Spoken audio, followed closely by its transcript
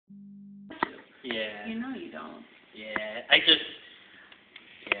Yeah. You know you don't. Yeah.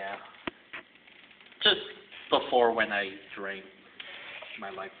 Yeah. Just before when I drank, my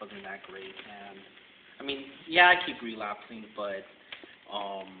life wasn't that great, and I mean, yeah, I keep relapsing, but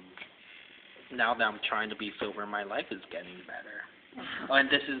now that I'm trying to be sober, my life is getting better. Oh, and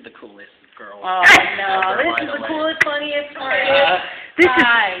this is the coolest girl. Oh no, ever, this by is the the way. coolest, funniest, smartest.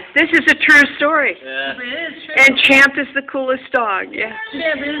 This is a true story. Yeah. It is true. And Champ is the coolest dog, yeah.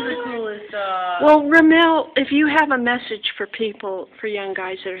 Champ is the coolest dog. Well, Roemel, if you have a message for people, for young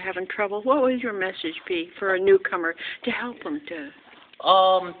guys that are having trouble, what would your message be for a newcomer to help them to?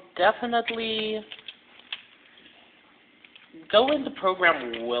 Definitely go in the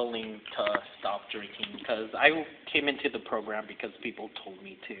program willing to stop drinking, because I came into the program because people told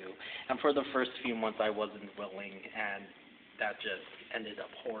me to, and for the first few months I wasn't willing, and that just ended up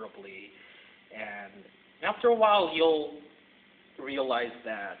horribly. And after a while you'll realize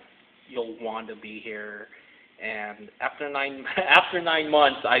that you'll want to be here, and after 9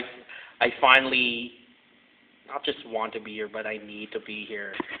 months I finally not just want to be here, but I need to be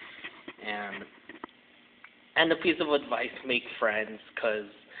here. And a piece of advice: make friends, because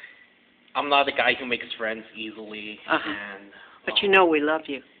I'm not a guy who makes friends easily. And But you know we love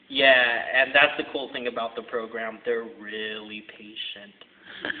you. yeah, and that's the cool thing about the program. They're really patient.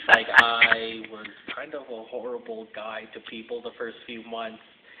 Like, I was kind of a horrible guy to people the first few months,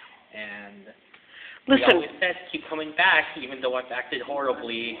 and they Listen, always said, keep coming back, even though I've acted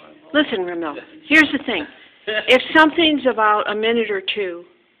horribly. listen, Roemel, here's the thing. If something's about a minute or two,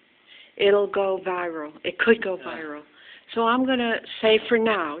 it'll go viral. It could go viral. So I'm going to say for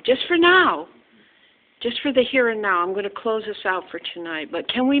now, just for the here and now, I'm going to close this out for tonight. But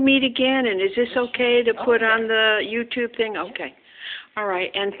can we meet again? And is this okay to put on the YouTube thing? Okay. All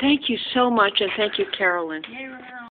right. And thank you so much, and thank you, Carolyn. Yay, Roemel.